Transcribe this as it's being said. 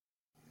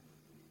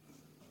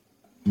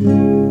Tak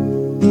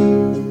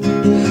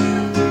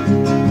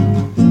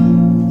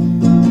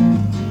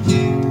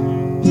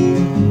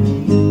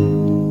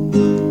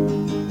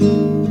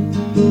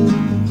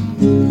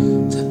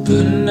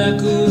pernah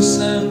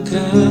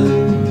kusangka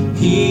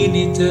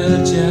ini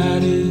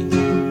terjadi.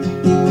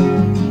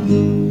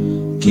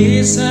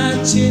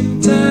 Kisah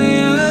cinta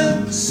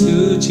yang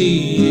suci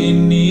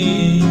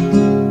ini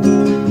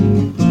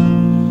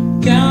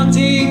kau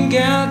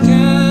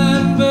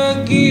tinggalkan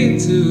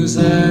begitu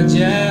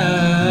saja.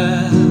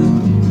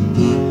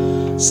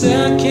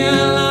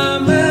 Sekian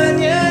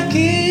lamanya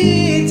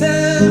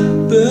kita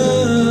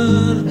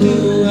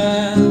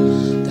berdua,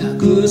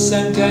 tak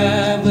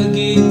kusangka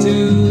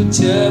begitu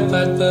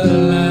cepat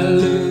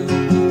berlalu.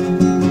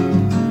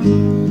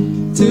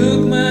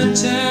 Untuk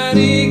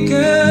mencari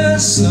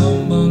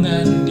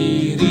kesombongan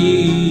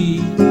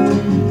diri,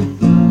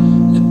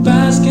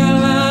 lepas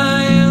segala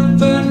yang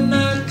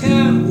pernah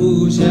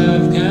kau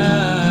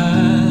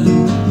ucapkan.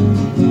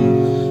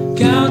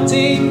 Kau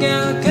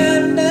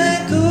tinggalkan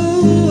daku,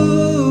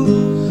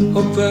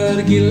 oh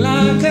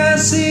pergilah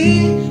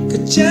kasih,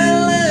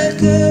 kejarlah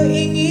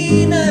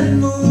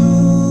keinginanmu.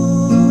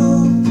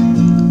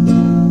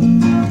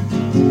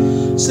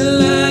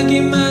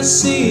 Selagi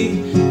masih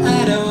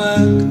ada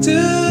waktu,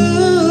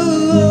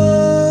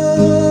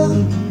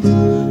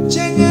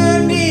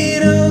 jangan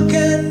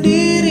hiraukan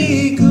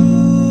diriku.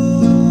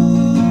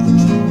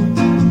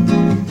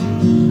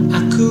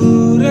 Aku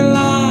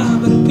rela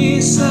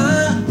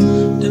berpisah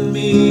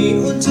demi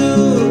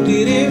untuk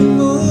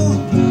dirimu.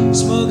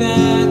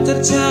 Semoga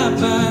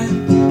tercapai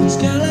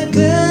segala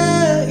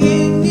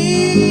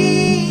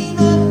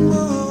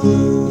keinginanmu.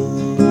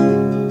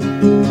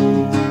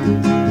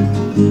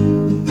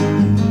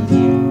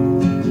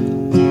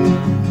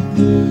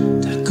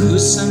 Tak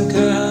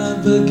kusangka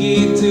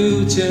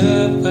begitu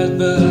cepat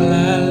berlalu.